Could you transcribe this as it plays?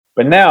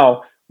But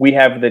now we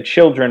have the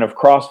children of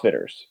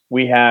CrossFitters.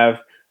 We have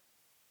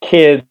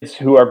kids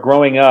who are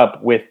growing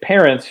up with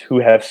parents who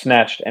have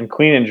snatched and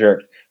clean and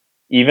jerked,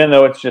 even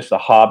though it's just a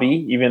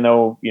hobby, even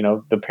though,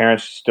 the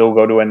parents still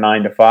go to a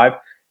 9 to 5,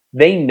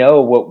 they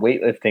know what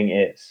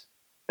weightlifting is.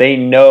 They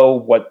know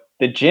what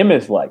the gym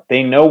is like.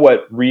 They know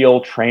what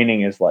real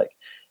training is like.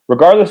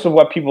 Regardless of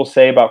what people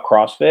say about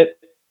CrossFit,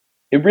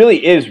 it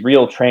really is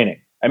real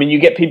training. I mean, you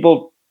get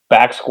people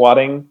back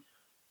squatting,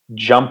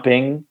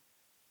 jumping,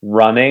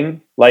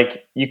 running.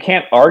 Like, you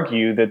can't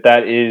argue that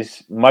that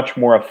is much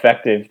more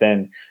effective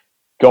than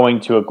going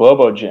to a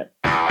Globo gym.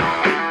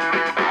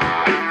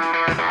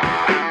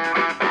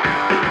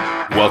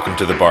 Welcome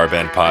to the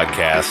Barbend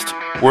Podcast,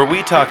 where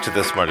we talk to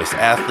the smartest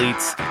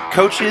athletes,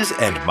 coaches,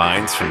 and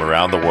minds from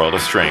around the world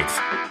of strength.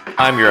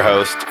 I'm your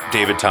host,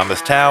 David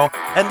Thomas Tao,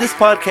 and this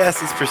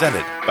podcast is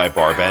presented by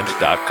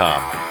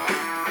Barbend.com.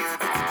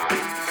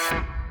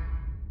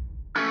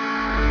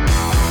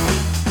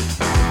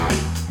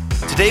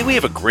 Today we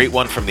have a great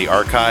one from the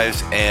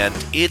archives, and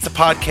it's a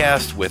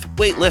podcast with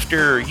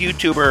weightlifter,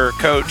 YouTuber,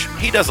 coach,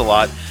 he does a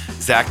lot,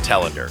 Zach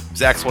Telander.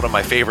 Zach's one of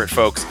my favorite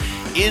folks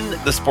in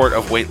the sport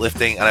of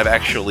weightlifting, and I've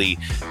actually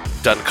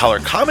done color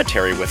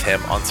commentary with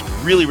him on some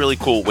really, really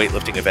cool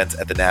weightlifting events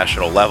at the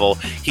national level.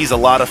 He's a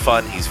lot of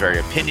fun. He's very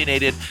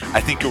opinionated. I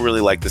think you'll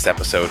really like this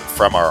episode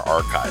from our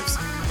archives.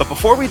 But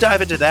before we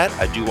dive into that,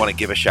 I do want to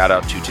give a shout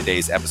out to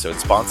today's episode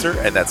sponsor,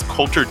 and that's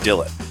Coulter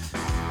Dillon.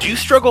 Do you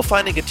struggle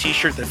finding a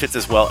t-shirt that fits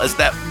as well as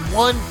that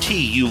one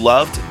tee you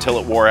loved until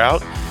it wore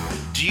out?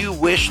 Do you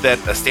wish that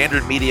a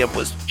standard medium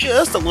was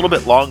just a little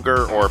bit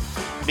longer, or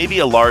maybe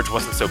a large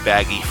wasn't so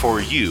baggy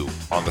for you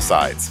on the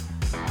sides?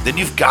 Then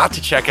you've got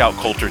to check out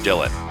Coulter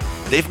Dillon.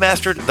 They've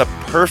mastered the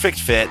perfect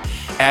fit,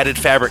 added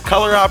fabric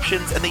color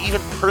options, and they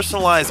even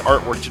personalize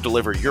artwork to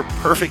deliver your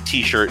perfect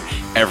t-shirt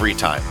every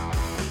time.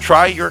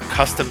 Try your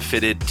custom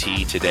fitted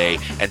tee today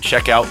and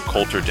check out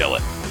Coulter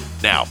Dillon.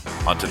 Now,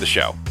 onto the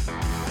show.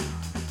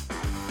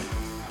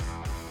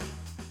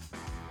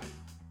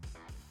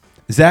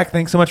 Zach,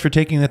 thanks so much for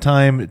taking the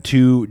time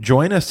to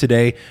join us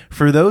today.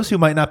 For those who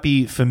might not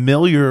be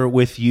familiar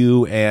with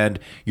you and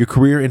your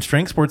career in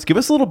strength sports, give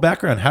us a little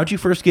background. How'd you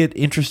first get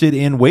interested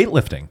in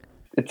weightlifting?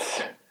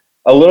 It's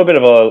a little bit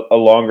of a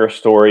longer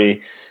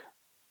story.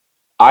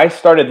 I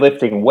started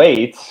lifting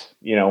weights,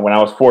 when I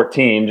was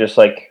 14, just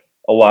like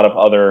a lot of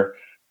other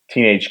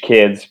teenage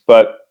kids.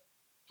 But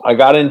I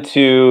got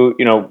into,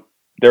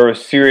 there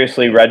was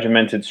seriously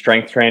regimented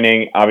strength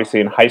training, obviously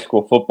in high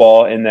school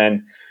football, and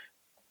then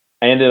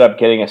I ended up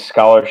getting a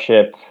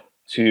scholarship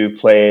to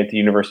play at the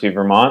University of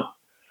Vermont,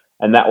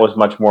 and that was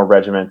much more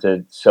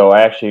regimented. So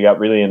I actually got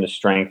really into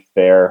strength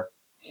there.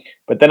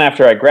 But then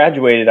after I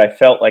graduated, I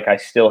felt like I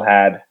still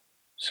had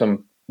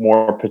some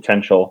more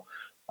potential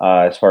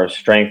as far as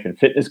strength and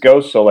fitness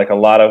goes. So like a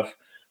lot of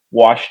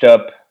washed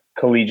up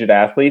collegiate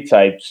athletes,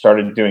 I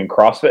started doing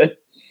CrossFit.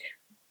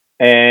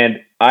 And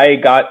I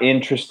got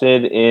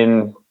interested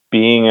in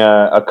being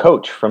a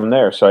coach from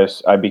there. So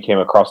I became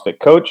a CrossFit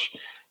coach,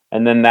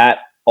 and then that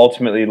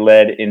ultimately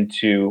led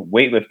into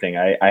weightlifting.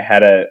 I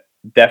had a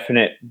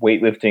definite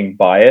weightlifting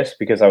bias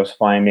because I was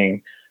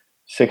finding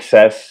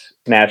success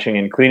snatching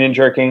and clean and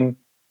jerking.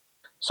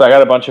 So I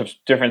got a bunch of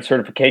different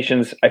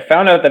certifications. I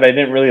found out that I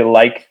didn't really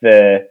like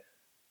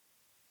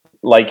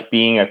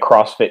being a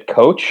CrossFit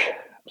coach.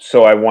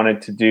 So I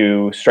wanted to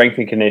do strength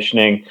and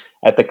conditioning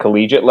at the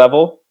collegiate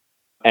level.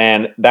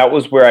 And that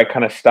was where I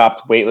kind of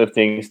stopped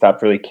weightlifting,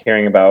 stopped really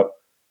caring about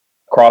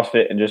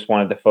CrossFit, and just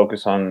wanted to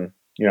focus on,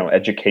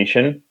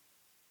 education.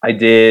 I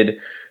did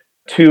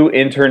 2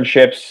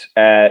 internships,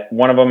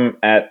 one of them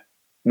at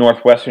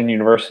Northwestern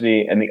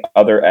University and the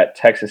other at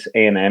Texas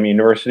A&M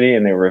University,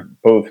 and they were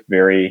both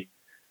very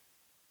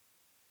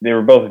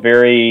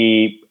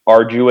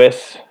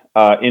arduous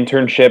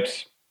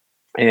internships.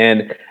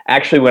 And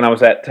actually, when I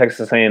was at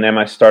Texas A&M,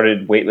 I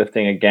started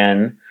weightlifting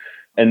again,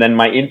 and then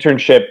my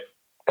internship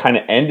kind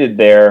of ended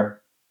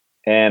there,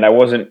 and I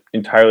wasn't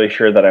entirely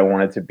sure that I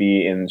wanted to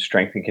be in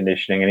strength and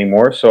conditioning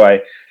anymore. So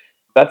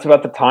that's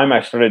about the time I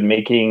started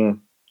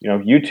making,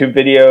 YouTube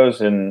videos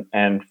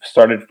and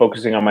started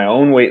focusing on my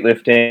own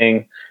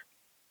weightlifting.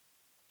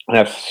 And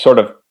I've sort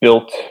of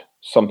built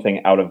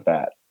something out of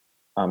that.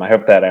 I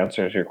hope that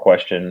answers your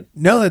question.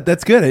 No,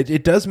 that's good.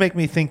 It does make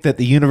me think that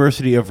the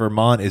University of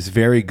Vermont is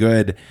very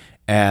good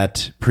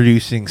at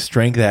producing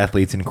strength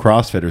athletes and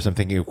CrossFitters. I'm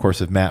thinking, of course,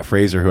 of Matt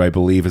Fraser, who I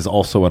believe is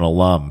also an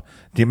alum.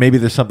 Maybe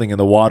there's something in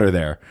the water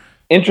there.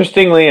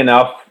 Interestingly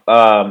enough,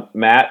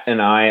 Matt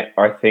and I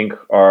think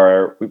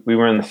we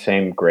were in the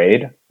same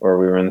grade, or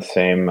we were in the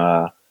same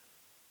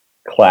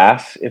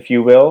class, if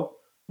you will.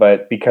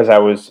 But because I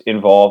was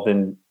involved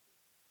in,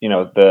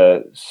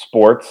 the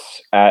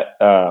sports at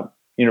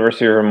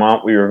University of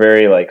Vermont, we were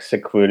very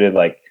secluded,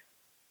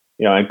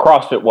 and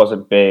CrossFit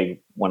wasn't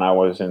big when I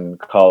was in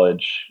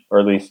college,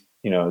 or at least,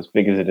 as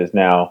big as it is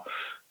now.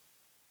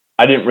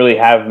 I didn't really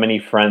have many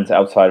friends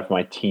outside of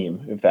my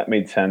team, if that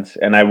made sense.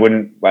 And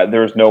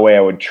there was no way I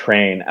would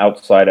train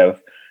outside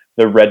of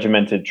the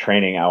regimented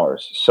training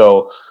hours.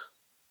 So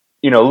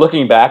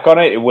looking back on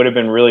it, it would have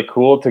been really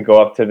cool to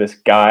go up to this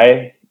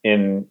guy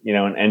in,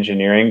 an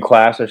engineering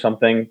class or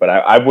something, but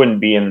I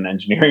wouldn't be in an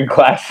engineering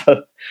class.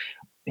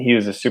 He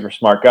was a super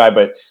smart guy,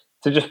 but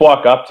to just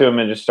walk up to him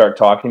and just start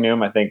talking to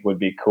him, I think would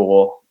be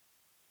cool.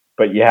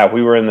 But yeah,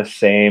 we were the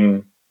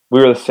same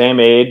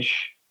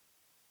age.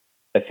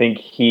 I think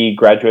he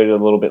graduated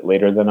a little bit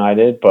later than I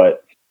did,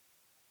 but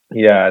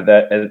yeah,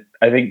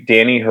 I think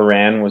Danny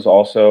Horan was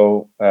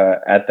also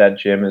at that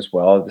gym as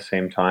well at the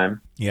same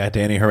time. Yeah,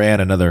 Danny Horan,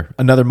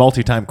 another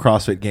multi-time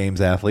CrossFit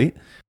Games athlete.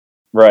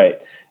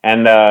 Right.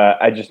 And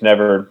I just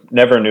never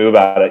knew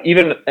about it.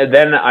 Even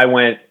then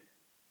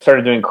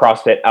started doing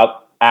CrossFit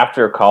out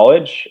after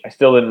college. I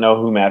still didn't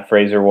know who Matt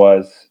Fraser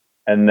was.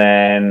 And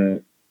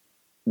then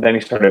he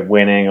started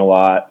winning a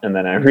lot. And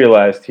then I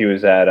realized he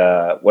was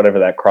at whatever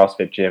that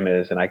CrossFit gym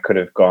is, and I could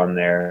have gone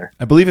there.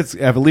 I believe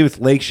it's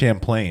Lake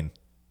Champlain.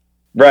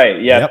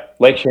 Right. Yeah. Yep.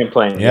 Lake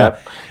Champlain. Yeah.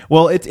 Yep.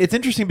 Well, it's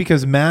interesting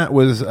because Matt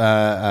was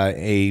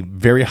a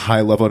very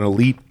high level, an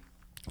elite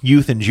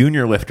youth and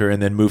junior lifter,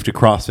 and then moved to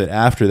CrossFit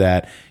after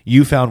that.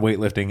 You found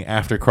weightlifting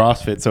after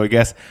CrossFit. So I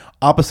guess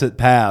opposite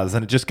paths,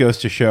 and it just goes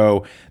to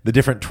show the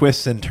different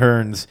twists and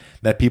turns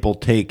that people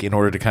take in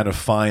order to kind of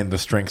find the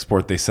strength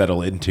sport they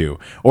settle into,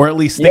 or at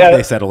least think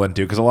they settle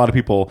into, because a lot of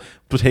people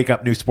take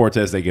up new sports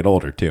as they get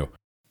older too.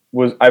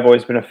 I've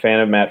always been a fan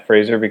of Matt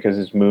Fraser because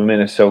his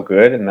movement is so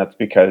good, and that's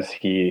because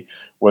he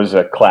was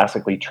a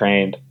classically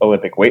trained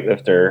Olympic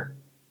weightlifter,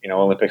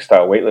 Olympic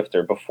style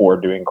weightlifter before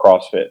doing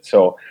CrossFit.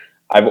 So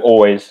I've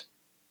always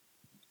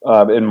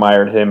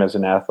admired him as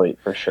an athlete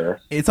for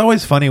sure. It's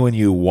always funny when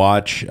you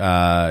watch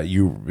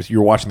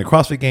you're watching the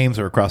CrossFit Games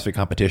or a CrossFit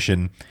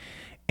competition,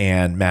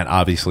 and Matt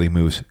obviously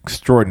moves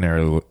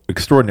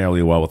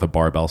extraordinarily well with a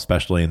barbell,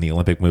 especially in the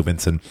Olympic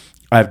movements. And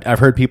I've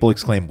heard people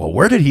exclaim, "Well,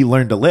 where did he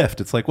learn to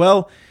lift?" It's like,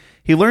 well,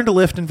 he learned to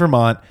lift in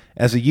Vermont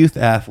as a youth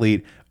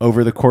athlete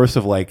over the course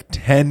of like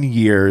 10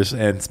 years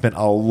and spent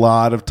a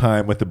lot of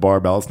time with the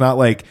barbell. It's not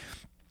like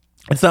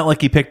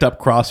he picked up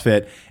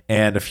CrossFit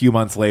and a few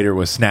months later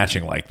was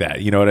snatching like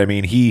that. You know what I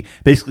mean? He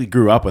basically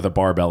grew up with a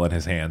barbell in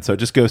his hand. So it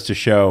just goes to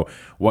show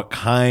what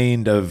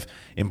kind of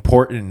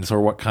importance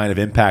or what kind of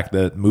impact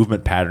the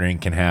movement patterning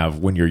can have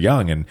when you're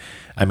young. And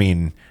I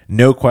mean,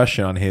 no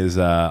question on his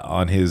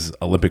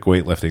Olympic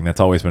weightlifting. That's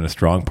always been a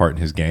strong part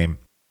in his game.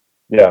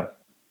 Yeah.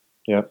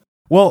 Yeah.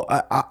 Well,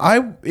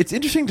 it's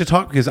interesting to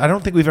talk because I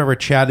don't think we've ever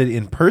chatted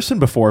in person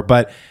before,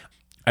 but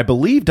I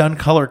believe done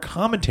color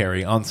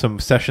commentary on some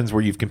sessions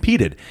where you've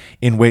competed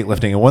in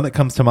weightlifting. And one that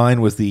comes to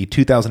mind was the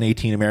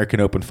 2018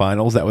 American Open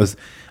Finals. That was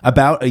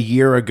about a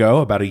year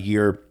ago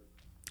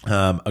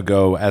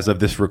as of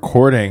this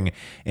recording.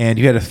 And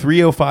you had a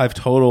 305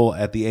 total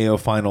at the AO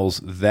Finals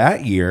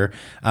that year.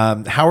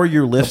 How are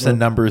your lifts and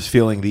numbers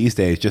feeling these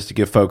days, just to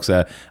give folks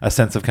a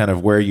sense of kind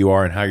of where you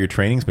are and how your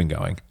training's been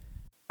going?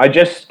 I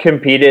just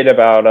competed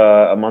about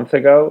a month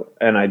ago,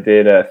 and I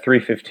did a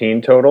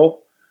 315 total.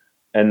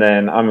 And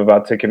then I'm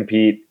about to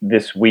compete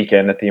this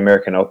weekend at the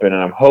American Open,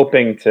 and I'm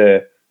hoping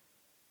to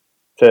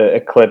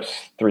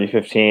eclipse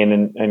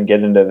 315 and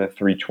get into the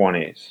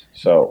 320s.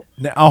 So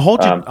now, I'll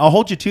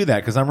hold you to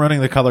that because I'm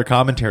running the color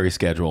commentary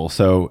schedule.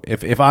 So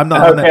if I'm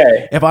not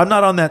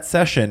on that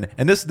session,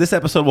 and this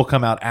episode will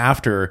come out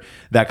after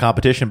that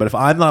competition, but if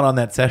I'm not on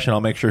that session,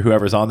 I'll make sure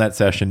whoever's on that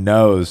session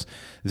knows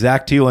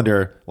Zach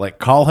Telander. Like,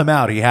 call him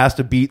out. He has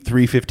to beat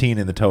 315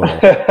 in the total.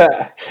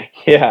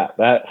 Yeah,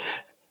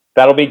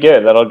 that'll be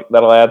good.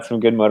 That'll add some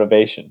good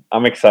motivation.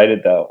 I'm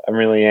excited though. I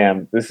really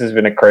am. This has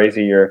been a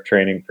crazy year of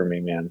training for me,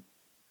 man.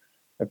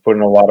 I put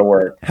in a lot of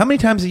work. How many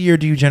times a year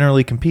do you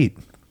generally compete?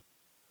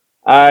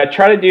 I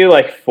try to do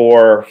like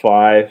 4 or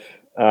 5,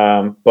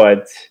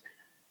 but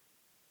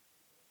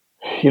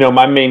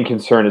my main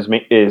concern is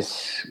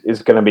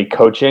going to be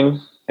coaching,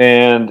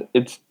 and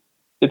it's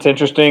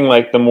interesting.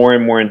 Like, the more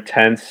and more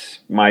intense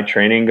my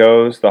training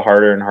goes, the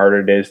harder and harder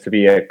it is to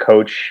be a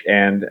coach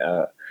and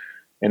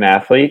an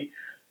athlete.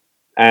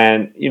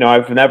 And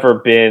I've never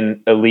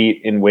been elite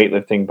in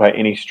weightlifting by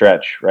any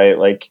stretch, right?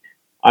 Like,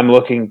 I'm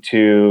looking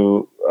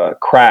to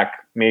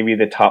crack maybe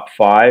the top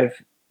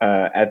 5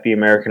 at the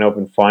American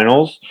Open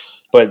Finals,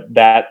 but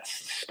that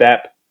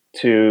step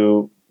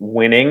to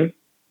winning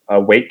a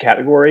weight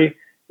category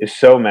is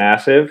so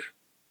massive.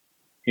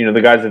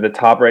 The guys at the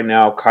top right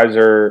now,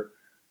 Kaiser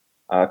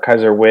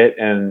Witt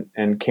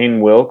and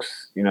Kane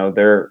Wilkes,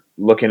 they're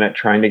looking at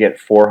trying to get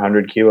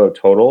 400 kilo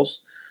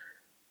totals,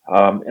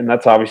 and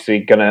that's obviously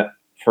gonna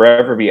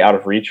forever be out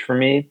of reach for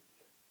me.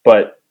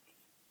 But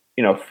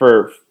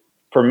for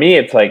me,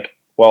 it's like,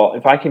 well,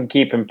 if I can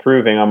keep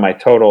improving on my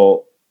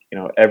total,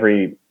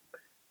 every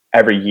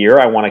year,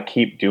 I want to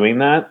keep doing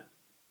that.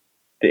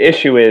 The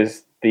issue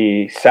is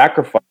the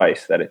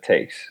sacrifice that it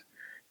takes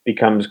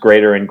becomes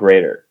greater and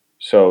greater.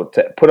 So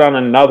to put on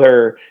an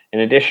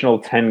additional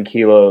 10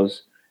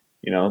 kilos,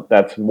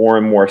 that's more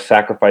and more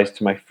sacrifice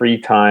to my free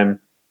time,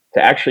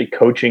 to actually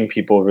coaching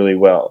people really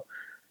well.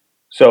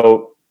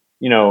 So,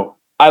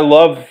 I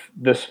love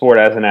the sport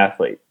as an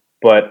athlete,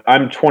 but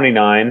I'm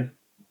 29.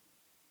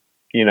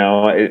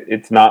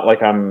 It's not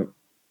like I'm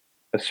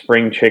a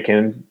spring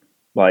chicken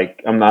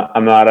Like I'm not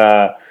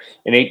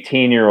an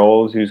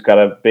 18-year-old who's got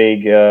a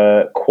big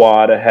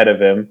quad ahead of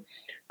him.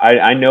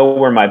 I know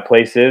where my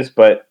place is,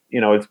 but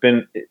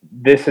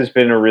this has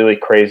been a really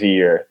crazy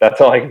year.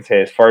 That's all I can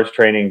say as far as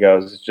training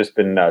goes. It's just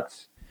been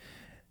nuts.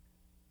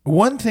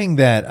 One thing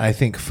that I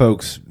think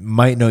folks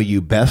might know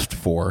you best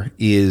for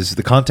is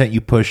the content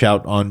you push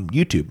out on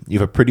YouTube. You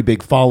have a pretty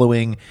big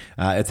following.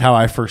 It's how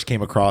I first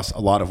came across a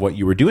lot of what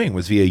you were doing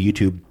was via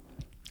YouTube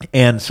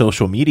and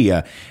social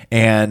media.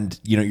 And,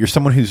 you're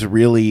someone who's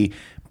really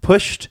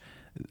pushed,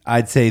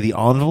 I'd say, the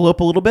envelope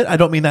a little bit. I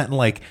don't mean that in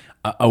like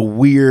a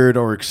weird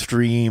or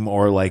extreme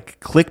or like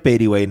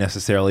clickbaity way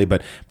necessarily,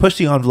 but push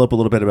the envelope a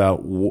little bit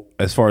about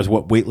as far as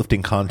what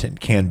weightlifting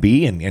content can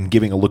be and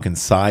giving a look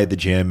inside the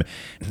gym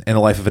and the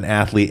life of an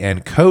athlete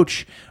and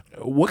coach.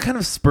 What kind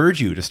of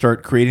spurred you to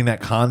start creating that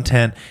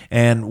content,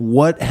 and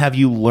what have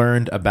you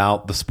learned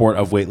about the sport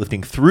of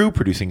weightlifting through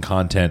producing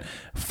content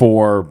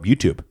for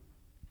YouTube?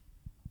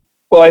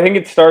 Well, I think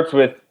it starts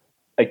with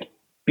like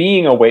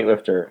being a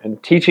weightlifter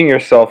and teaching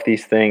yourself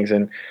these things.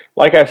 And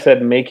like I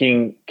said,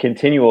 making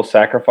continual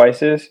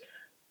sacrifices,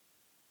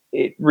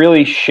 it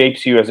really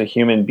shapes you as a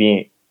human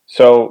being.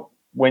 So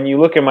when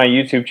you look at my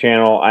YouTube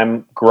channel,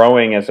 I'm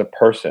growing as a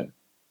person.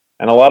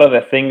 And a lot of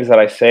the things that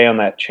I say on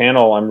that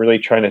channel, I'm really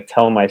trying to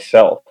tell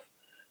myself.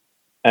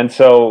 And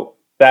so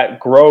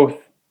that growth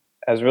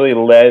has really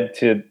led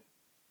to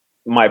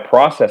my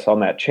process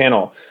on that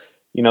channel.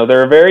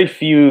 There are very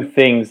few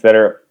things that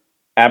are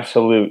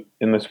absolute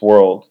in this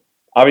world.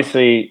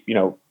 Obviously,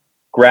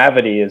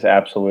 gravity is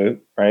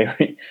absolute, right?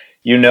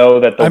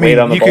 That the weight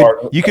on the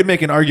bar. You could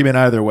make an argument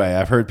either way.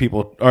 I've heard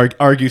people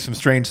argue some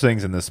strange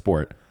things in this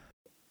sport.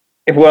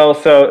 Well,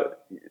 so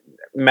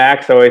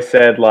Max always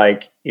said,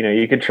 like,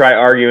 you could try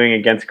arguing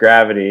against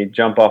gravity,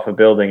 jump off a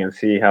building and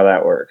see how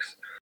that works.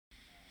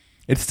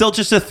 It's still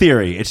just a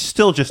theory. It's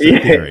still just a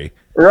theory.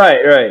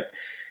 Right.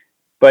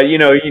 But,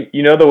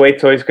 the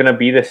weight's always going to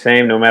be the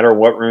same no matter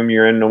what room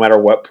you're in, no matter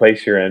what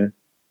place you're in.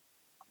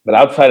 But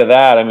outside of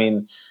that, I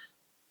mean,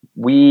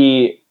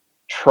 we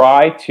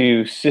try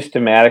to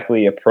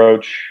systematically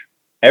approach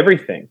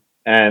everything,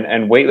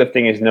 and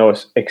weightlifting is no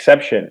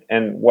exception.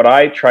 And what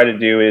I try to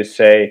do is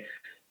say,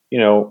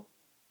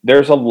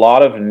 there's a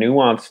lot of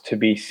nuance to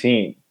be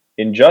seen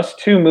in just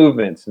two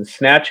movements, in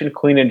snatch and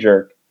clean and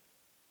jerk.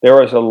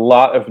 There is a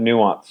lot of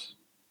nuance.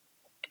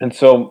 And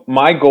so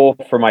my goal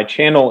for my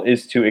channel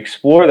is to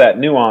explore that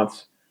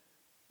nuance,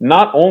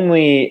 not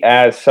only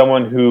as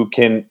someone who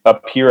can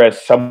appear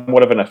as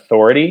somewhat of an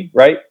authority,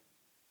 right?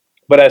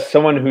 But as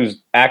someone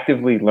who's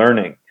actively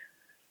learning.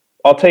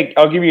 I'll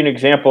give you an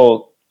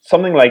example,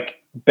 something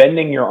like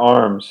bending your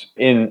arms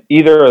in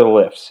either of the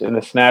lifts, in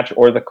the snatch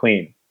or the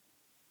clean.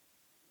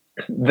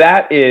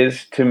 That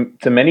is, to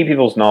many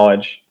people's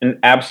knowledge, an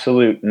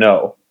absolute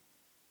no,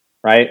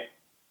 right?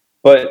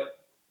 But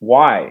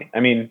why? I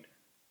mean,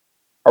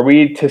 are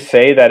we to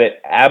say that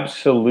it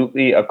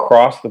absolutely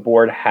across the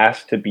board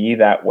has to be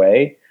that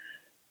way?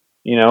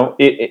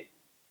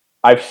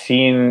 I've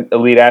seen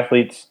elite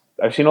athletes.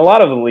 I've seen a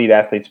lot of elite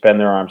athletes bend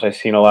their arms. I've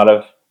seen a lot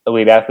of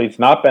elite athletes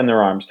not bend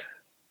their arms.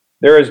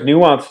 There is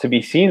nuance to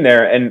be seen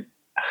there, and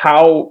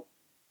how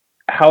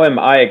am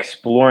I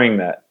exploring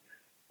that?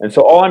 And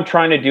so all I'm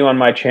trying to do on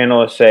my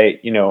channel is say,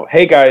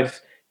 hey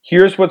guys,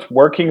 here's what's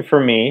working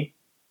for me.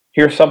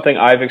 Here's something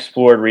I've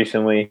explored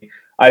recently.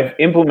 I've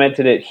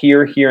implemented it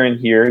here, and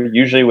here,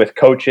 usually with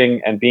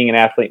coaching and being an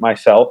athlete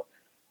myself.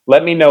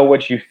 Let me know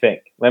what you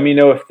think. Let me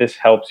know if this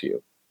helps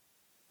you.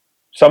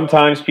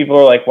 Sometimes people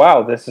are like,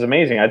 wow, this is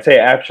amazing. I'd say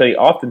actually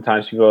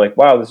oftentimes people are like,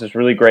 wow, this is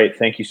really great.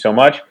 Thank you so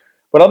much.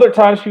 But other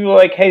times people are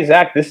like, hey,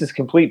 Zach, this is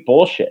complete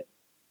bullshit.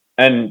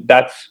 And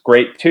that's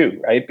great too,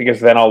 right? Because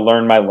then I'll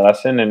learn my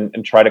lesson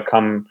and try to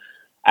come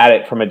at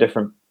it from a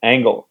different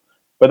angle.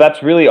 But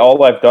that's really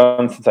all I've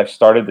done since I've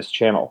started this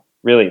channel.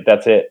 Really,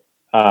 that's it.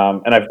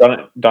 And I've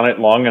done it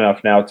long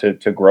enough now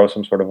to grow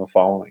some sort of a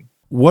following.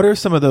 What are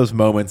some of those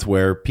moments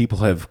where people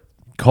have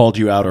called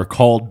you out or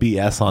called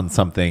BS on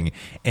something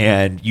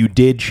and you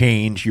did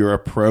change your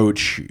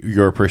approach,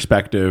 your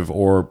perspective,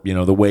 or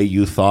the way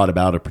you thought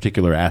about a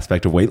particular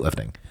aspect of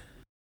weightlifting?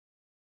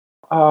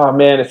 Oh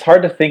man, it's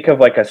hard to think of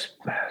like a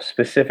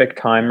specific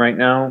time right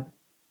now.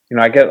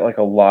 I get like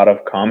a lot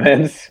of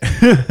comments.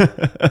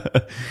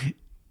 I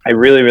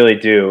really, really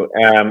do.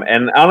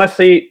 And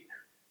honestly,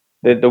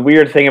 the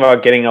weird thing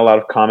about getting a lot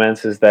of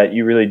comments is that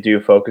you really do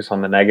focus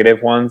on the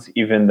negative ones,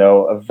 even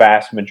though a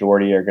vast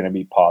majority are going to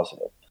be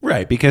positive.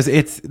 Right, because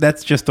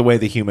that's just the way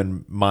the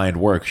human mind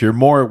works. You're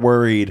more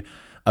worried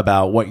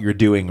about what you're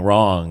doing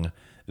wrong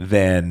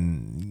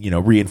than,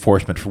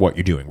 reinforcement for what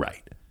you're doing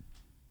right.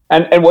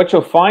 And what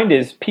you'll find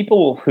is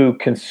people who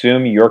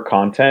consume your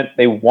content,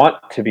 they want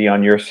to be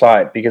on your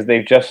side because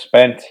they've just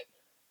spent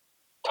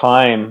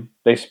time,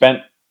 they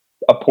spent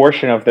a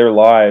portion of their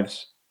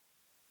lives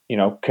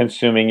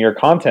consuming your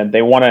content.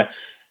 They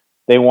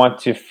want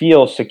to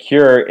feel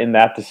secure in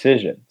that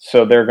decision.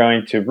 So they're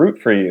going to root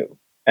for you.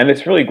 And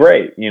it's really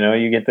great.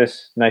 You get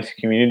this nice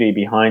community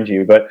behind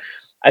you. But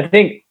I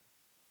think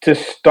to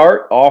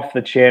start off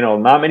the channel,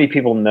 not many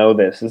people know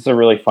this. This is a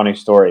really funny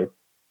story.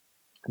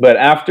 But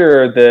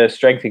after the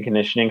strength and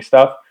conditioning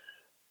stuff,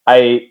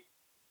 I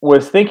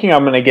was thinking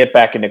I'm going to get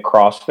back into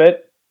CrossFit.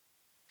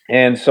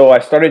 And so I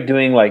started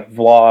doing like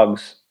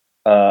vlogs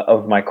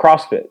of my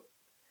CrossFit.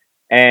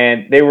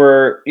 And they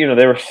were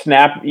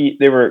snappy.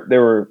 They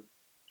were,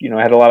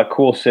 had a lot of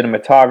cool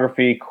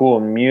cinematography, cool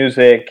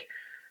music,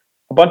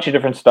 a bunch of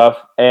different stuff.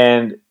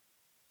 And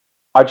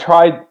I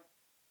tried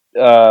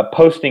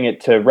posting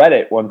it to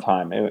Reddit one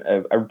time.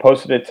 I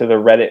posted it to the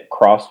Reddit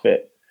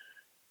CrossFit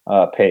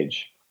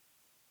page.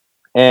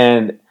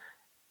 And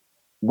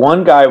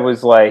one guy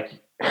was like,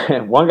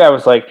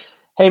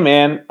 hey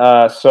man,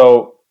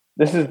 so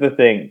this is the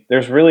thing.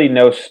 There's really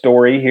no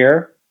story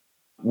here.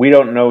 We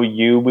don't know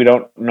you. We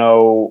don't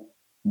know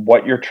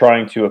what you're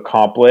trying to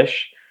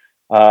accomplish.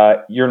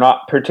 You're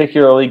not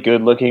particularly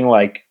good looking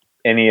like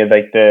any of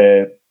like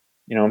the,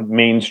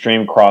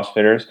 mainstream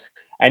CrossFitters,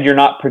 and you're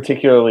not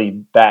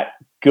particularly that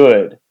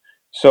good.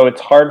 So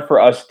it's hard for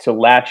us to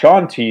latch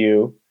on to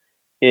you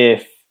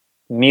if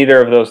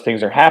neither of those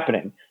things are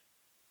happening.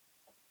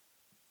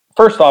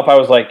 First off, I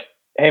was like,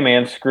 hey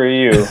man, screw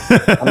you.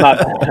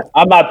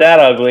 I'm not that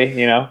ugly,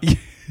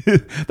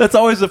 That's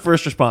always the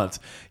first response.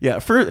 Yeah.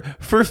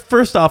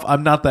 First off,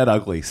 I'm not that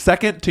ugly.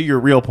 Second, to your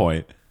real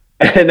point.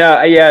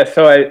 No, yeah.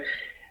 So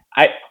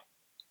I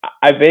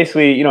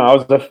basically,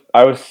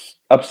 I was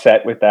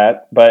upset with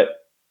that. But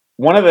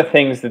one of the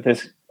things that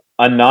this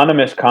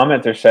anonymous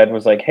commenter said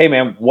was like, hey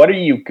man, what are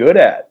you good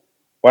at?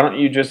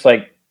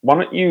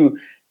 If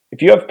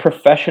you have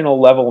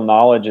professional level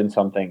knowledge in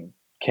something,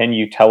 can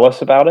you tell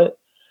us about it?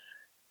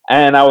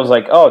 And I was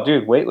like, oh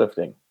dude,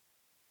 weightlifting.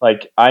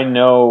 Like, I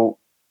know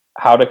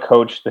how to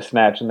coach the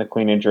snatch and the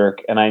clean and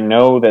jerk. And I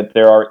know that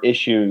there are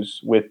issues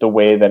with the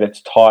way that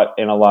it's taught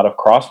in a lot of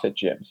CrossFit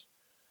gyms.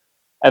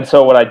 And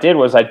so what I did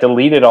was I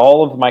deleted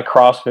all of my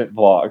CrossFit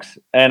vlogs,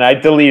 and I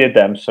deleted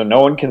them so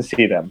no one can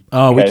see them.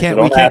 Oh, okay?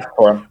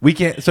 we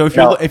can't. So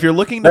if you're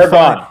looking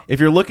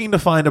to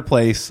find a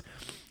place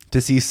to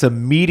see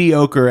some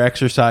mediocre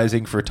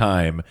exercising for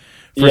time,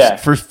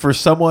 for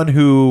someone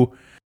who.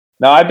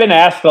 Now, I've been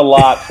asked a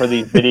lot for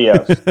these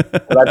videos,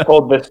 but I've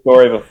told this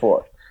story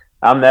before.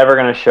 I'm never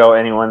going to show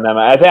anyone them.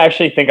 I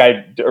actually think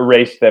I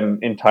erased them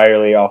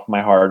entirely off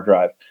my hard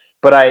drive.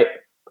 But I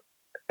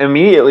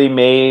immediately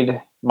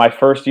made my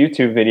first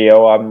YouTube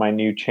video on my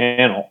new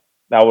channel.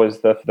 That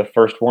was the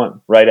first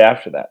one right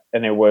after that.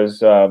 And it was,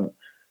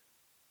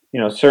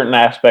 certain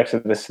aspects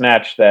of the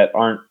snatch that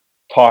aren't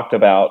talked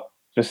about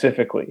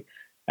specifically.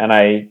 And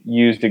I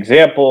used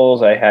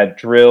examples, I had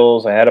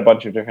drills, I had a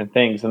bunch of different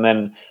things. And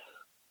then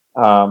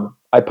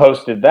I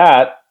posted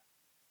that,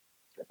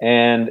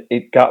 and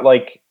it got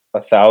like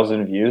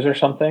 1,000 views or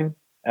something.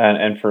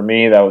 And for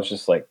me, that was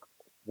just like,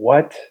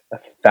 what?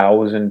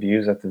 1,000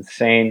 views? That's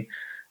insane.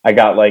 I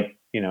got like,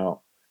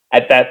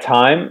 at that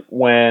time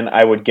when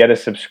I would get a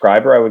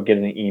subscriber, I would get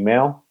an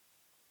email.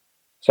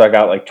 So I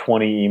got like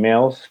 20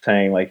 emails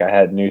saying like I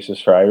had new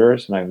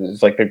subscribers, and it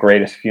was like the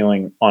greatest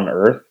feeling on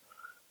earth.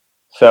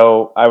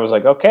 So I was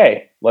like,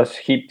 okay, let's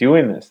keep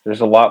doing this. There's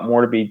a lot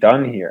more to be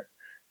done here.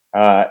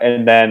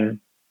 And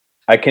then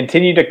I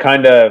continued to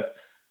kind of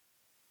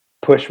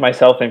push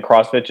myself in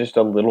CrossFit just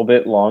a little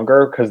bit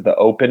longer because the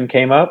Open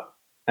came up,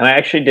 and I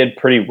actually did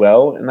pretty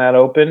well in that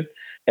Open.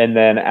 And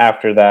then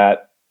after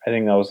that, I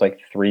think that was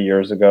like 3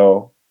 years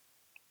ago,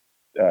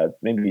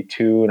 maybe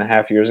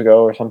 2.5 years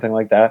ago or something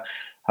like that.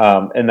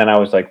 And then I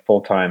was like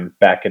full-time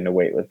back into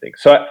weightlifting.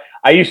 So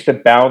I used to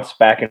bounce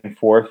back and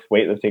forth,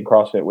 weightlifting,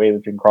 CrossFit.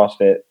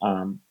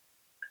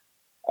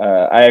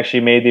 I actually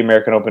made the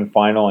American Open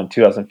final in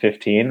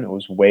 2015. It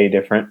was way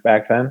different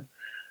back then.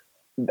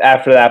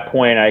 After that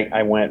point,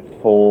 I went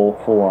full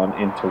on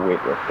into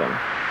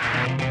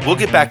weightlifting. We'll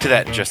get back to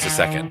that in just a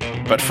second.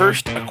 But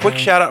first, a quick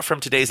shout out from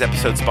today's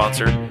episode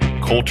sponsor,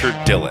 Coulter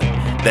Dillon.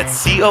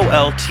 That's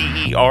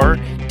COLTERDILLON,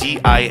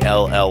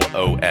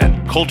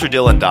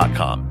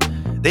 CoulterDillon.com.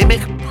 They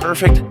make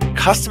perfect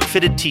custom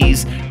fitted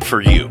tees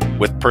for you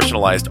with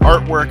personalized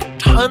artwork,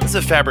 tons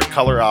of fabric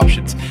color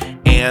options,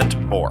 and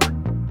more.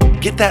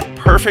 Get that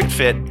perfect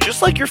fit,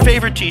 just like your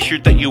favorite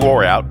t-shirt that you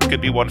wore out. Could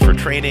be one for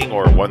training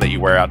or one that you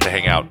wear out to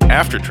hang out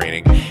after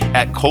training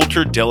at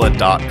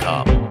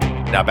CoulterDillon.com.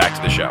 Now back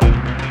to the show.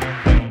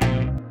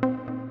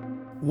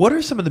 What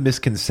are some of the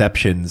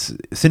misconceptions,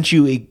 since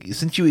you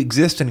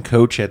exist and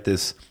coach at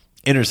this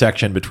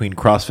intersection between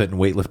CrossFit and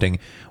weightlifting,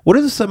 what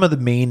are some of the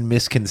main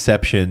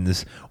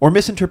misconceptions or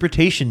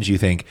misinterpretations you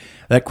think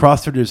that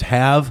CrossFitters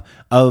have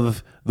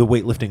of the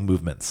weightlifting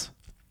movements?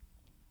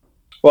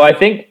 Well, I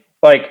think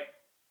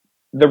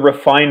the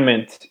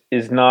refinement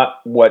is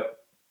not what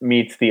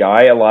meets the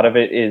eye. A lot of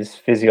it is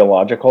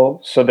physiological.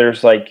 So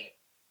there's like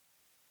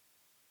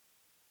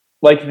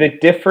the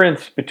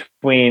difference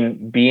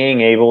between being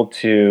able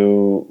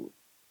to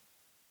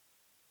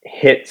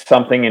hit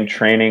something in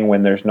training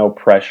when there's no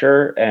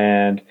pressure,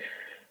 and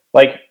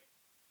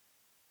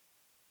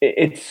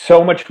it's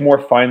so much more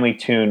finely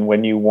tuned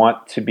when you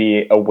want to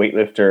be a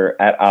weightlifter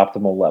at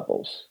optimal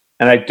levels.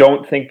 And I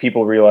don't think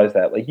people realize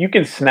that. Like, you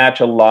can snatch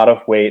a lot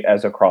of weight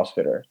as a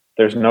CrossFitter.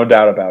 There's no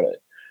doubt about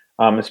it,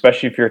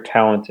 especially if you're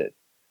talented.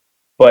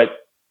 But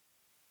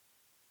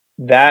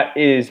that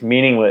is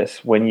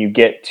meaningless when you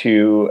get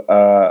to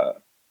a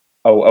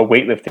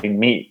weightlifting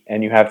meet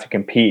and you have to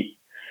compete,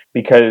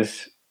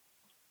 because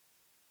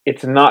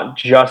it's not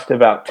just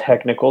about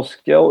technical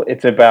skill.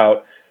 It's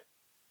about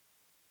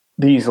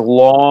these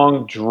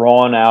long,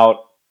 drawn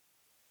out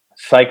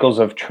cycles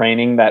of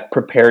training that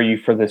prepare you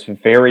for this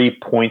very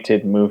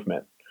pointed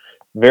movement,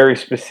 very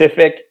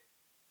specific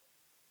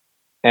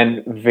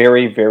and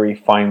very, very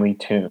finely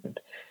tuned.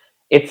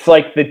 It's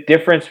like the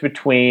difference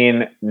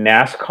between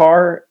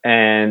NASCAR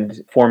and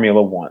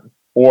Formula One,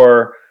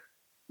 or,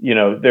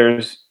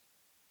 there's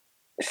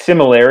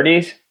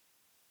similarities,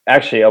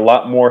 actually a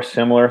lot more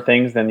similar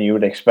things than you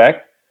would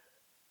expect.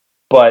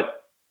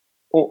 But,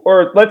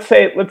 or let's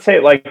say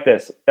it like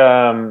this.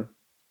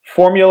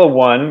 Formula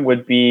One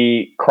would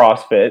be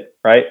CrossFit,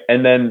 right?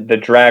 And then the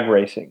drag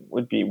racing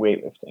would be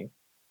weightlifting.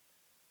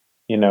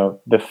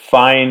 The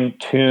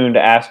fine-tuned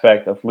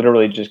aspect of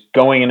literally just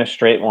going in a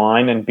straight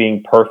line and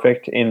being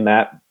perfect in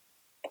that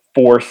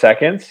 4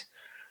 seconds.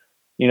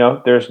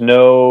 There's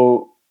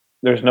no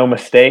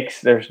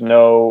mistakes. There's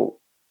no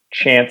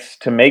chance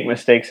to make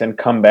mistakes and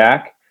come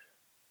back.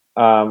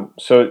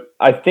 So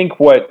I think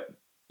what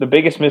the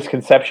biggest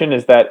misconception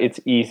is that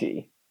it's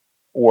easy,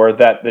 or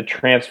that the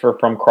transfer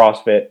from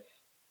CrossFit,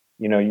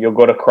 you'll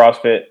go to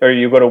CrossFit or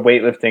you go to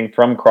weightlifting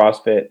from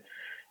CrossFit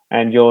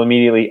and you'll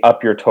immediately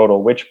up your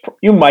total, which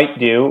you might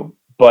do,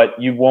 but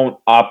you won't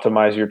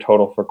optimize your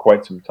total for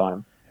quite some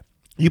time.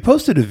 You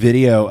posted a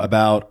video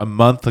about a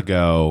month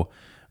ago,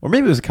 or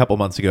maybe it was a couple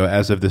months ago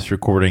as of this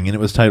recording, and it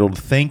was titled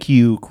 "Thank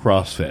You,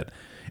 CrossFit."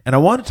 And I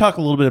want to talk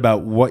a little bit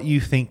about what you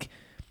think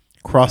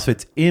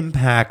CrossFit's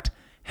impact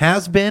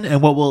has been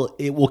and what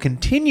it will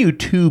continue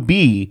to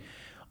be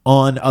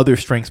on other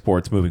strength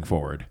sports moving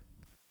forward.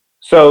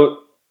 So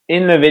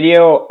in the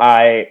video,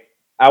 I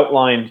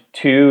outlined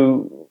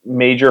 2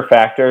 major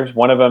factors.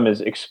 One of them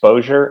is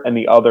exposure and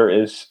the other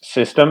is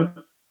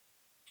system.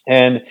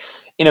 And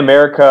in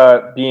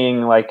America,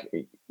 being like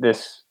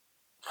this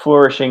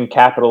flourishing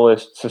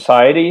capitalist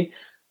society,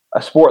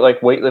 a sport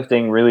like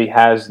weightlifting really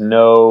has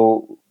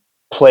no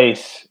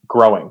place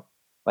growing.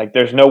 Like,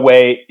 there's no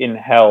way in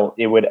hell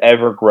it would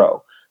ever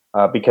grow,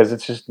 because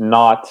it's just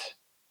not,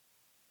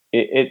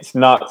 it's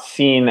not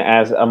seen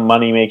as a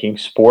money-making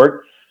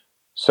sport.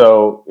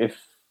 So if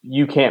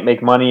you can't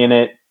make money in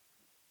it,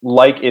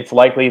 it's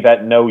likely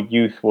that no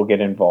youth will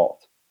get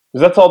involved,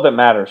 because that's all that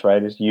matters,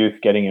 right? Is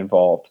youth getting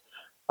involved.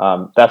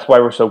 That's why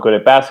we're so good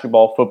at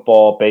basketball,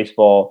 football,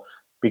 baseball,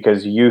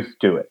 because youth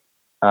do it.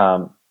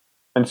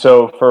 And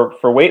so for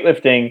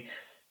weightlifting,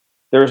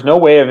 there's no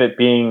way of it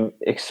being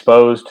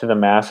exposed to the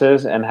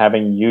masses and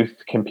having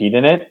youth compete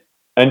in it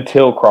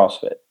until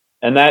CrossFit.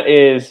 And that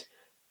is,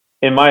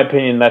 in my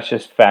opinion, that's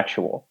just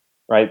factual,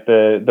 right?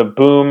 The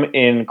boom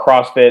in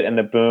CrossFit and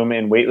the boom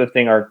in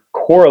weightlifting are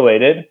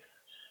correlated.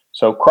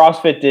 So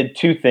CrossFit did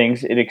 2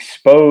 things. It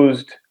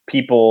exposed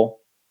people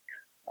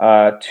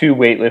to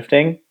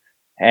weightlifting,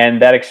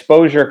 and that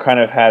exposure kind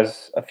of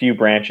has a few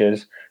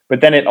branches, but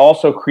then it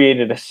also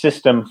created a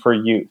system for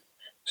youth.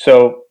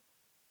 So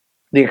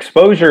the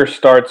exposure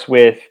starts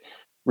with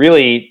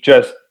really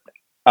just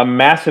a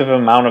massive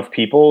amount of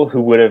people who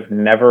would have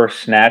never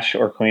snatched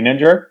or clean and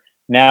jerk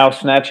now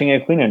snatching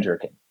and clean and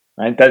jerking,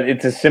 right? That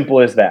it's as simple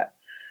as that.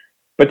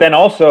 But then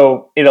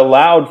also it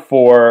allowed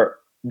for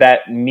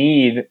that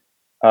need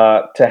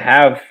to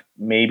have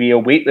maybe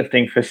a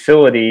weightlifting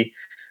facility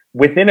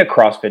within a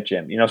CrossFit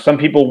gym. Some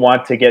people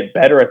want to get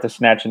better at the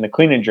snatch and the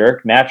clean and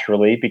jerk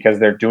naturally because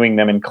they're doing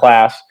them in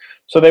class.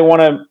 So they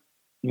want to,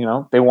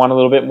 they want a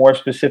little bit more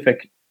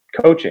specific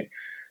coaching.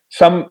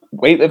 Some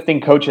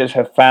weightlifting coaches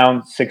have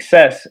found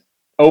success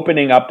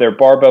opening up their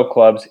barbell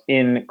clubs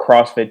in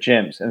CrossFit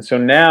gyms. And so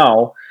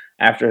now,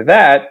 after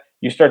that,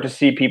 you start to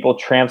see people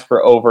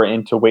transfer over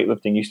into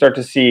weightlifting. You start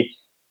to see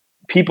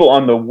people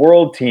on the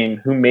world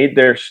team who made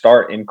their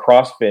start in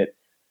CrossFit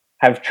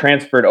have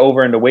transferred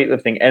over into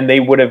weightlifting, and they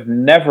would have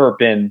never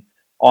been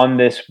on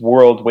this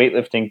world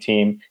weightlifting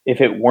team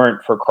if it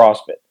weren't for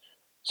CrossFit.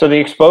 So the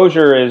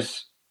exposure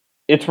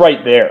it's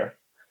right there.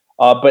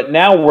 But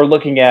now we're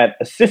looking at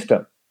a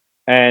system.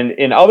 And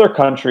in other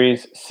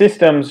countries,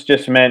 systems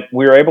just meant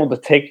we were able to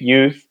take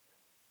youth,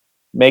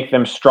 make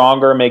them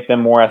stronger, make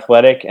them more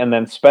athletic, and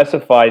then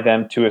specify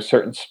them to a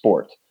certain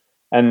sport.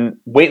 And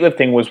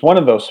weightlifting was one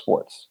of those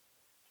sports.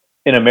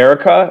 In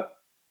America,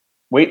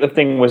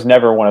 weightlifting was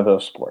never one of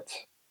those sports.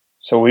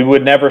 So we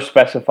would never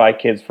specify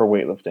kids for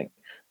weightlifting.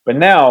 But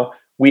now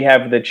we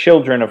have the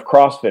children of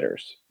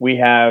CrossFitters. We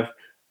have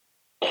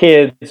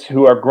kids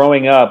who are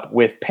growing up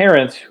with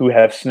parents who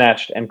have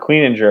snatched and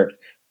clean and jerked,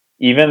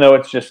 even though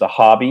it's just a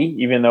hobby,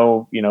 even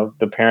though,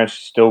 the parents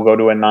still go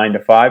to a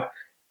 9-to-5,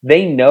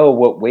 they know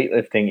what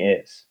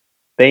weightlifting is.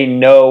 They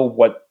know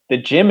what the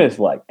gym is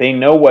like. They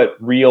know what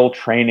real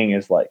training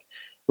is like.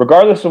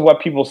 Regardless of what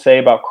people say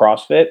about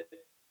CrossFit,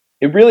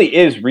 it really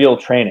is real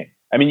training.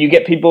 I mean, you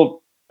get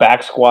people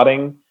back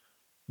squatting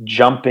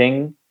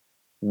jumping,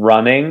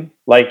 running.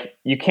 Like,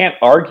 you can't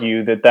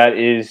argue that that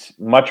is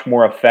much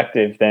more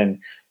effective than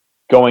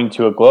going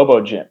to a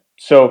Globo gym.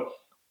 So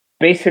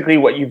basically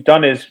what you've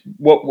done is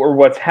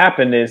what's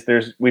happened is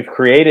we've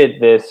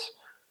created this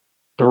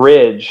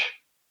bridge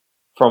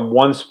from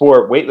one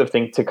sport,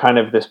 weightlifting, to kind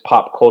of this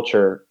pop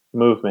culture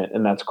movement,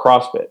 and that's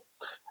CrossFit.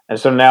 And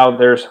so now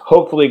there's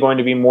hopefully going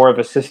to be more of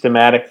a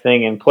systematic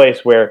thing in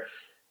place where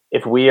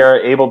if we are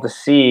able to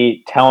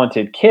see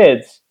talented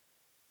kids,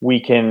 we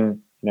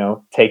can,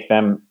 take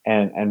them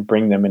and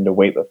bring them into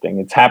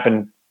weightlifting. It's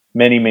happened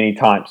many, many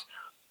times.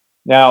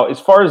 Now, as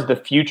far as the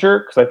future,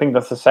 because I think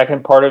that's the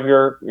second part of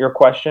your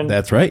question.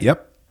 That's right.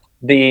 Yep.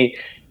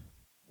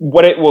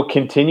 What it will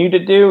continue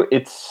to do,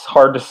 it's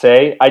hard to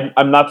say.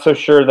 I'm not so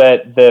sure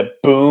that the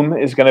boom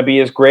is going to be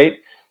as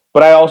great,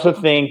 but I also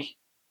think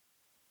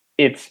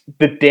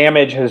the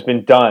damage has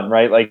been done,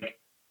 right? Like,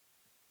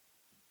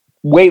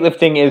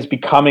 weightlifting is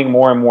becoming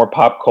more and more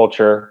pop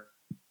culture.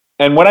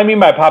 And what I mean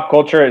by pop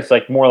culture is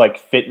like more like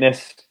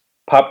fitness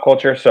pop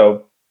culture.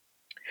 So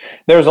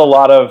there's a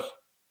lot of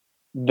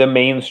the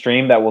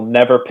mainstream that will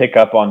never pick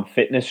up on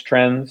fitness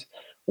trends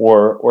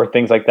or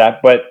things like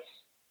that. But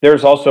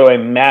there's also a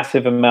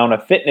massive amount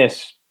of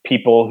fitness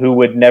people who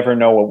would never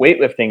know what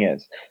weightlifting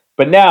is.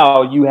 But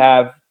now you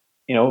have,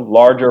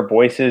 larger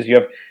voices, you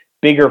have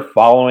bigger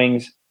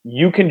followings.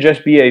 You can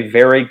just be a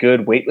very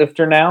good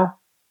weightlifter now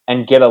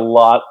and get a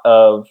lot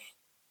of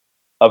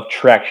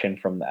traction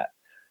from that.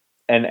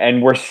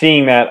 And we're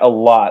seeing that a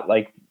lot.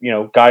 Like,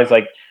 guys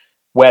like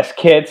Wes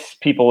Kitts,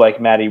 people like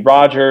Matty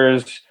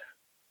Rogers,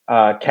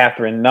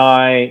 Catherine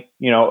Nye,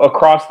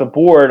 across the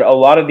board, a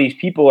lot of these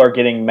people are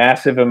getting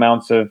massive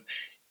amounts of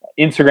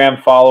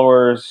Instagram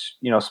followers,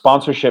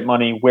 sponsorship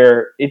money,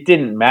 where it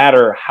didn't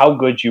matter how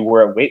good you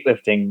were at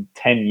weightlifting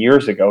 10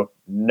 years ago.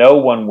 No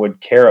one would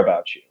care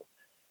about you.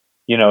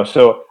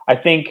 So I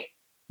think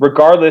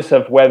regardless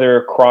of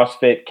whether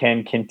CrossFit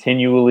can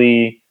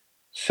continually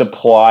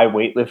supply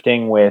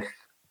weightlifting with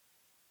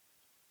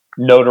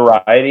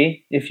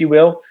notoriety, if you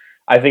will,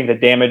 I think the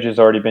damage has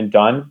already been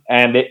done,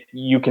 and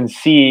you can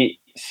see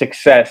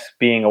success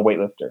being a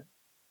weightlifter.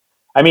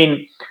 I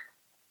mean,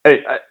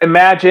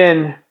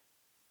 imagine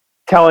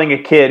telling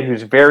a kid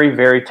who's very,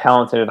 very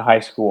talented in high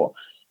school,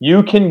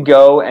 you can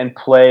go and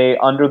play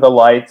under the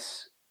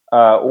lights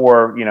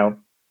or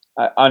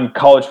on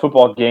college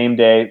football game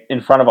day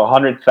in front of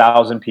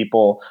 100,000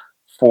 people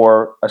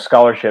for a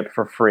scholarship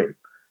for free.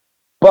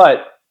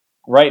 But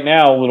right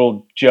now,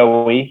 little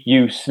Joey,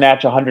 you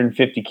snatch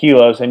 150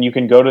 kilos and you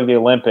can go to the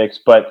Olympics,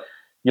 but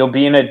you'll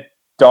be in a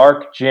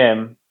dark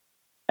gym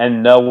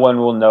and no one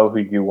will know who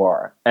you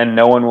are. And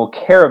no one will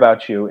care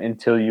about you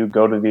until you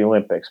go to the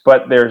Olympics.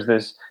 But there's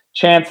this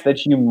chance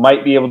that you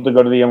might be able to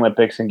go to the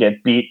Olympics and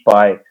get beat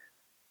by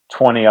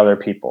 20 other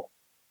people.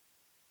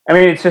 I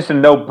mean, it's just a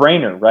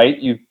no-brainer, right?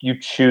 You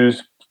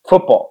choose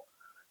football.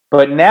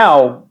 But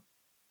now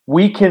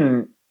we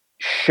can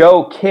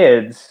show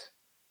kids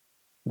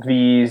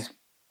these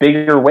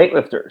bigger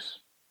weightlifters.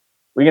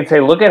 We can say,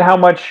 look at how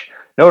much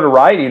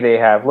notoriety they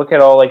have. Look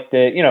at all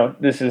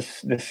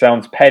this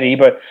sounds petty,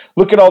 but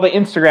look at all the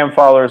Instagram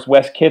followers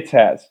Wes Kitts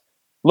has.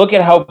 Look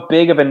at how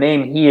big of a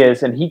name he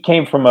is, and he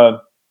came from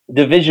a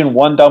Division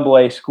I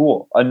AA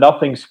school, a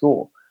nothing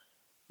school.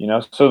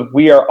 So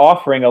we are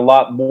offering a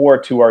lot more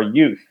to our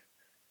youth,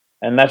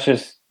 and that's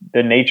just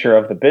the nature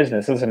of the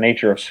business. It's the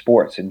nature of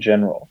sports in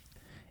general.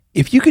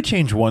 If you could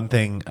change one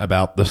thing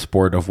about the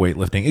sport of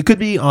weightlifting, it could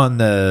be at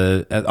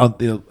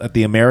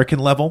the American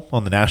level,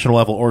 on the national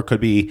level, or it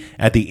could be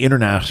at the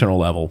international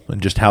level,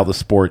 and just how the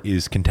sport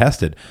is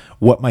contested.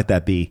 What might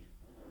that be?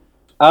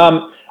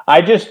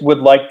 I just would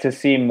like to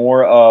see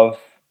more of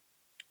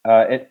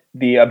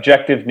the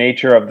objective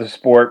nature of the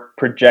sport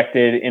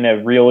projected in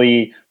a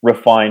really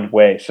refined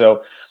way.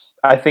 So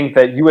I think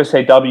that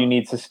USAW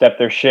needs to step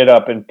their shit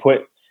up and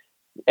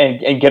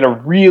and get a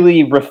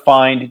really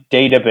refined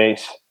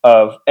database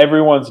of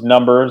everyone's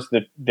numbers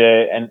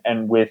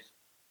and with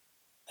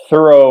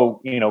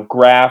thorough,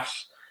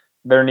 graphs.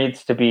 There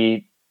needs to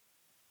be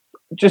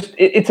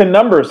it's a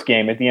numbers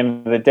game at the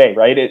end of the day,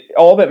 right?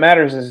 All that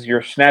matters is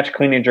your snatch,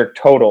 clean, and jerk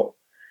total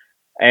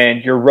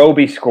and your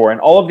Roby score and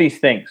all of these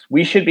things.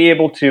 We should be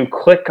able to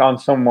click on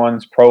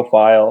someone's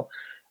profile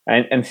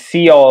and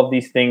see all of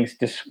these things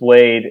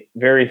displayed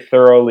very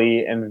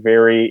thoroughly and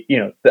very,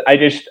 I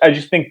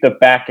just think the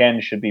back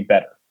end should be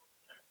better.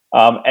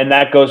 And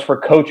that goes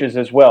for coaches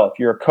as well. If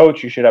you're a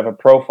coach, you should have a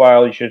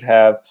profile. You should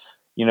have,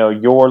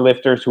 your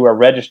lifters who are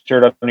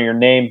registered under your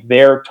name.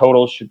 Their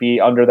totals should be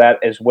under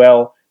that as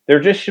well. There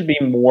just should be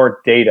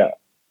more data.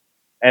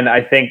 And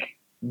I think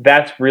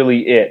that's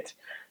really it.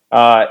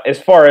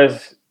 As far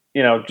as,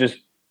 just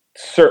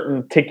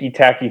certain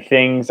ticky-tacky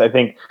things, I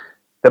think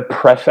the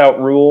press out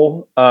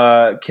rule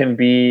can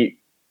be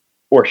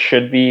or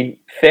should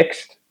be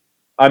fixed.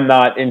 I'm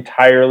not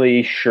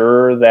entirely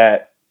sure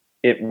that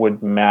it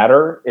would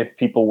matter if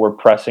people were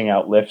pressing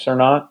out lifts or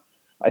not.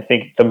 I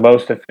think the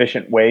most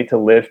efficient way to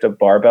lift a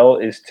barbell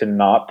is to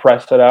not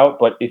press it out.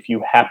 But if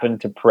you happen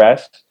to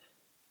press,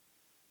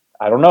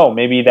 I don't know,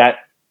 maybe that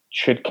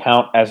should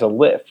count as a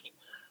lift.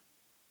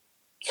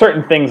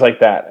 Certain things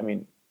like that. I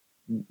mean,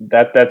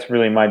 that's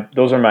really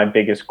those are my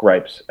biggest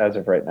gripes as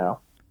of right now.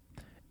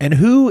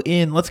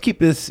 And let's keep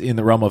this in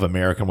the realm of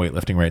American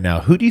weightlifting right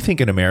now. Who do you think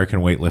in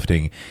American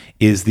weightlifting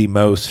is the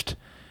most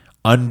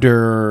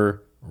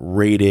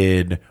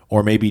underrated,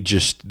 or maybe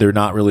just they're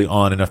not really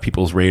on enough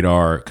people's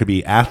radar? Could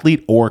be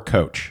athlete or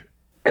coach.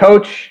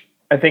 Coach,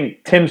 I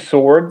think Tim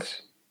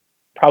Swords,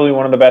 probably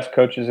one of the best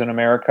coaches in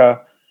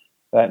America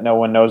that no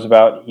one knows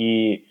about.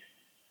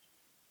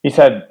 He's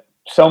had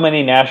so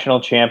many national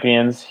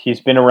champions.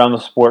 He's been around the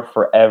sport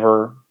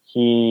forever.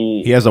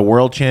 He has a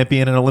world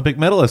champion and Olympic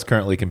medalist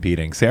currently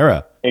competing,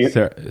 Sarah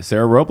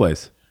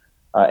Robles.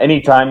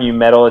 Anytime you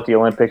medal at the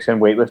Olympics in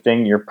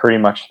weightlifting, you're pretty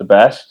much the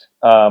best.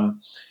 I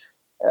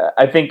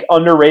think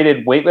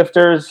underrated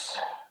weightlifters,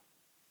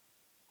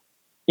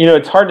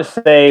 it's hard to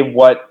say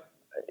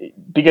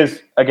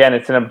because again,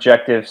 it's an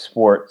objective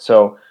sport.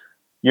 So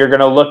you're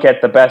going to look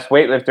at the best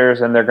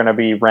weightlifters and they're going to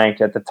be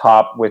ranked at the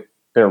top with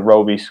their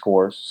Roby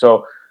scores.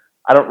 So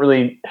I don't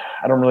really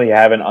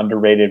have an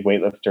underrated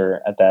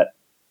weightlifter at that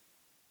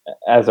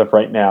as of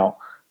right now.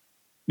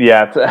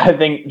 Yeah, I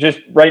think just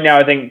right now,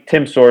 I think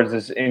Tim Swords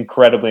is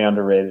incredibly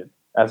underrated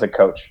as a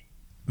coach.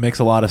 Makes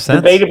a lot of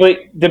sense.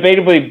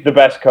 Debatably the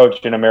best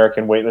coach in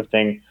American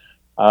weightlifting,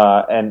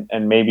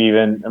 and maybe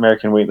even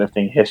American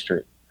weightlifting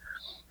history.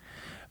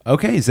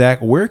 Okay,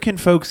 Zach, where can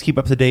folks keep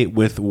up to date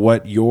with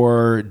what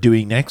you're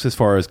doing next as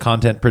far as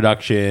content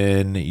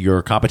production,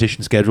 your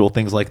competition schedule,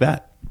 things like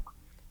that?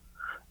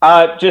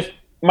 Just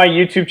my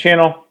YouTube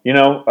channel.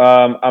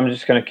 I'm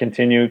just going to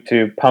continue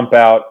to pump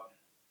out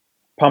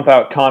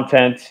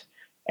content,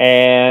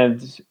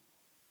 and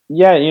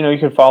yeah, you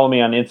can follow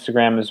me on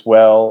Instagram as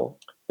well.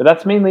 But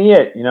that's mainly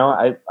it.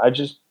 I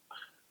just,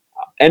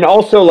 and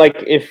also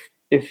like if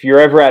you're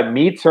ever at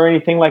meets or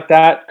anything like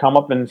that, come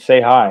up and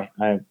say hi.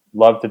 I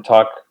love to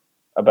talk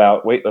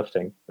about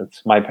weightlifting.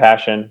 That's my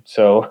passion.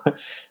 So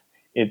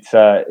it's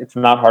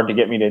not hard to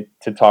get me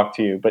to talk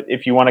to you. But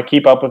if you want to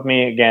keep up with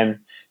me, again,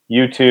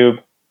 YouTube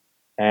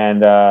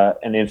and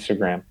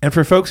Instagram. And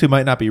for folks who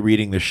might not be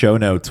reading the show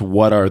notes,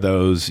 what are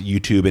those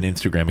YouTube and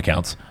Instagram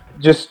accounts?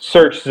 Just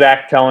search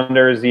Zach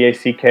Telander,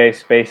 ZACK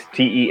space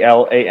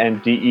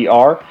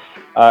TELANDER.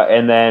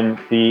 And then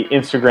the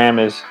Instagram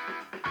is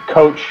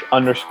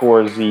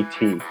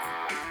coach_ZT.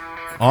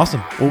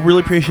 Awesome. Well,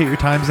 really appreciate your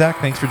time, Zach.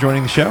 Thanks for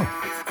joining the show.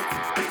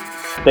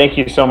 Thank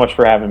you so much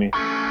for having me.